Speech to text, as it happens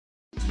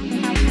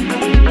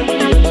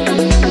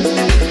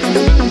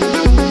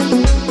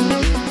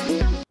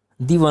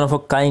The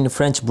one-of-a-kind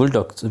French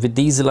Bulldogs, with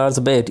these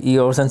large bat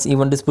ears and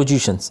even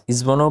dispositions,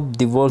 is one of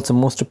the world's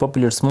most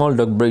popular small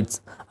dog breeds,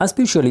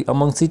 especially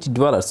among city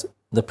dwellers.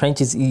 The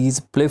French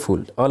is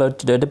playful,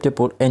 alert,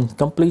 adaptable, and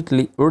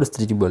completely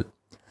irresistible.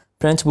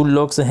 French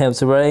Bulldogs have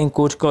varying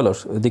coat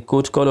colors. The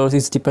coat color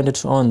is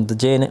dependent on the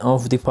gene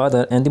of the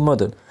father and the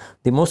mother.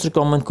 The most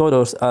common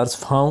colors are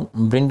fawn,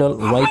 brindle,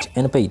 white,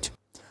 and beige.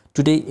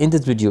 Today in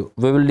this video,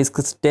 we will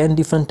discuss 10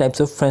 different types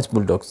of French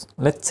Bulldogs.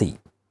 Let's see.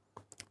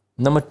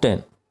 Number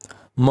 10.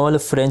 Male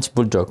French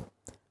Bulldog.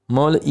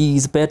 Male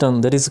is a pattern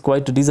that is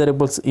quite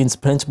desirable in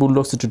French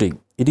Bulldogs today.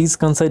 It is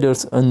considered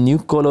a new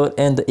color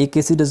and the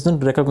AKC does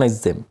not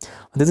recognize them.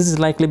 This is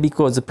likely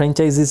because the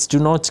franchises do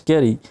not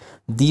carry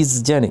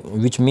these genes,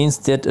 which means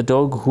that a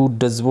dog who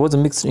was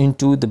mixed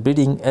into the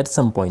breeding at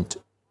some point.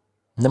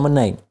 Number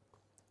 9.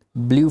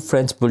 Blue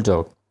French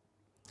Bulldog.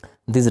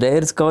 These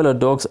rare color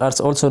dogs are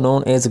also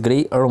known as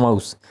grey or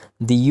mouse.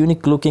 The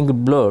unique looking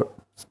blur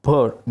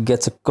fur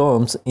gets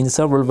comes in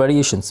several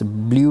variations.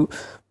 Blue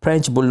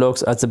French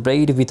Bulldogs are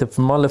bred with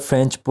small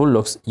French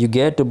Bulldogs. You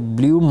get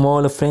blue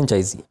mole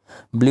franchise.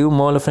 Blue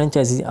mole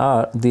franchises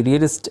are the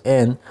rarest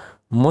and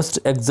most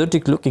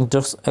exotic looking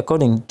dogs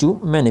according to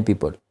many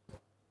people.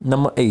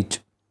 Number 8.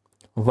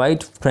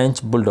 White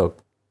French Bulldog.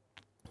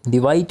 The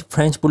white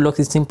French Bulldog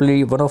is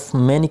simply one of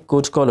many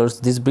coat colors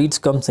this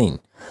breed comes in,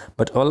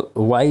 but all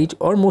white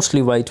or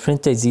mostly white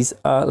franchises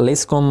are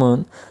less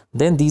common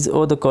than these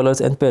other colors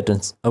and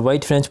patterns. A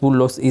white French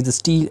Bulldog is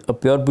still a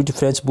pure breed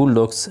French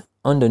Bulldog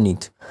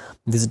underneath.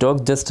 This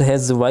dog just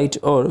has a white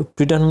or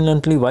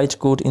predominantly white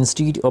coat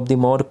instead of the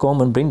more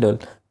common brindle,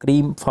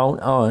 cream,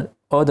 fawn or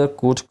other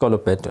coat color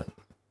pattern.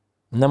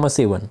 Number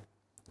 7.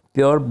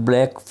 Pure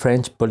Black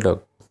French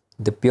Bulldog.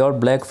 The pure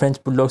black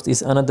French Bulldog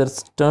is another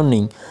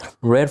stunning,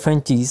 rare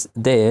franchise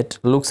that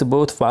looks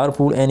both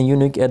powerful and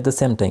unique at the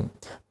same time.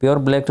 Pure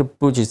black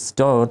pudges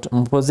don't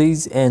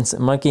possess ends,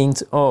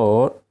 markings,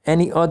 or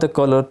any other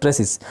color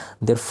traces.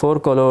 Their fur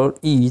color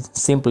is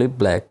simply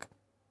black.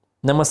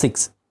 Number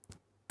 6.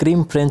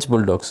 Cream French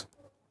Bulldogs.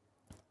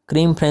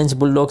 Cream French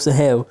Bulldogs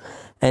have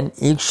an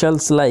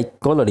eggshells-like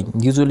coloring.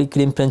 Usually,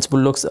 cream French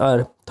Bulldogs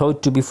are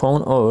thought to be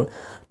fawn or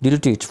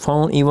diluted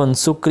fawn. Even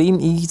so, cream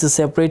is a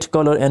separate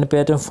color and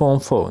pattern from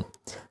fawn.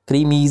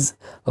 Cream is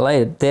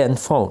lighter than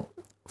fawn.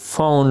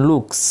 Fawn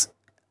looks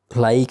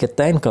like a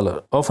tan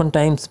color.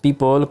 Oftentimes,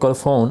 people call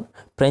fawn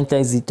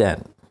franchise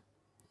tan.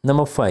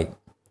 Number 5.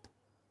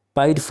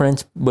 Pied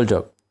French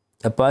Bulldog.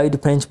 A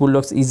pied French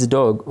Bulldog is a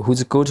dog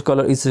whose coat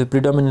color is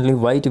predominantly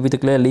white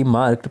with clearly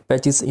marked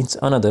patches in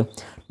another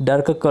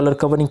darker color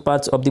covering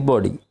parts of the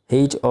body,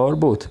 head, or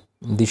both.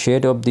 The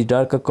shade of the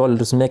darker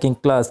colors making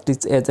class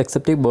as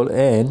acceptable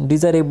and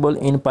desirable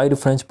in pied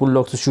French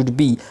Bulldogs should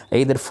be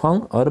either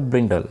fawn or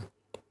brindle.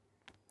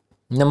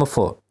 Number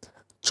 4.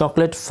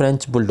 Chocolate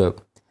French Bulldog.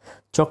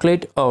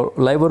 Chocolate or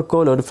liver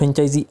colored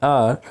franchises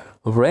are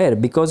rare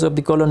because of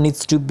the color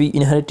needs to be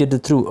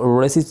inherited through a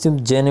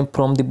recessive gene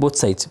from the both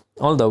sides.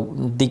 Although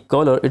the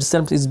color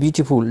itself is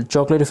beautiful,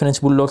 chocolate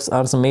French Bulldogs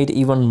are made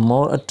even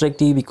more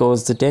attractive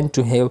because they tend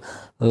to have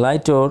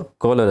lighter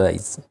color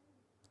eyes.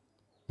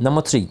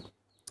 Number 3.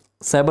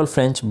 Sable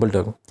French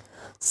Bulldog.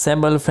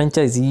 Sable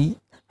franchises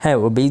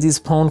have a basis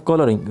fawn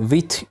coloring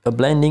with a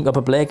blending of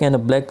a black and a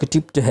black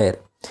tipped hair,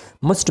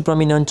 most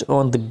prominent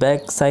on the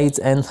back, sides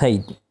and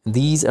head.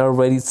 These are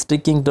very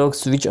striking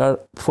dogs which are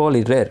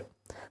fairly rare.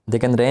 They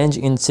can range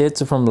in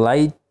shades from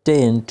light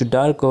tan to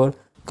darker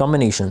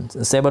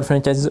combinations. Sable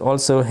franchises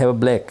also have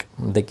black.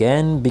 They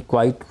can be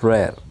quite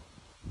rare.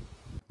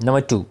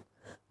 Number 2.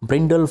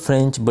 Brindle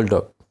French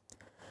Bulldog.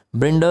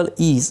 Brindle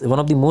is one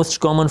of the most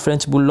common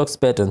French Bulldogs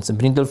patterns.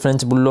 Brindle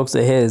French Bulldogs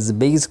has a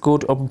base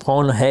coat of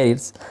fawn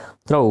hairs,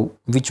 through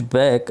which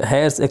back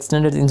hairs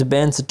extended in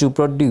bands to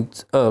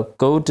produce a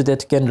coat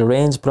that can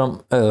range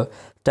from a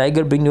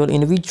tiger brindle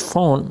in which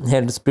fawn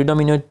hairs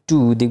predominate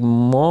to the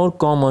more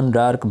common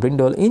dark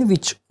brindle in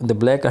which the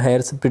black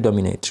hairs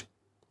predominate.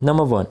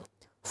 Number 1.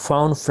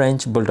 Fawn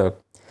French Bulldog.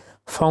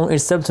 Fawn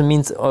itself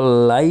means a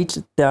light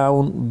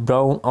down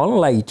brown or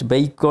light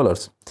beige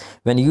colors.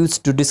 When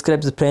used to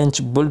describe the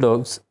French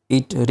Bulldogs,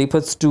 it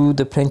refers to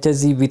the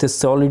franchise with a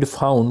solid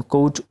fawn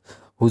coat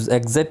whose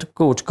exact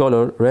coat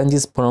color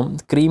ranges from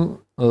cream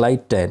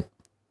light tan.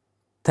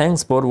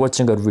 Thanks for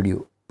watching our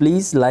video.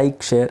 Please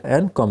like, share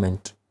and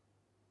comment.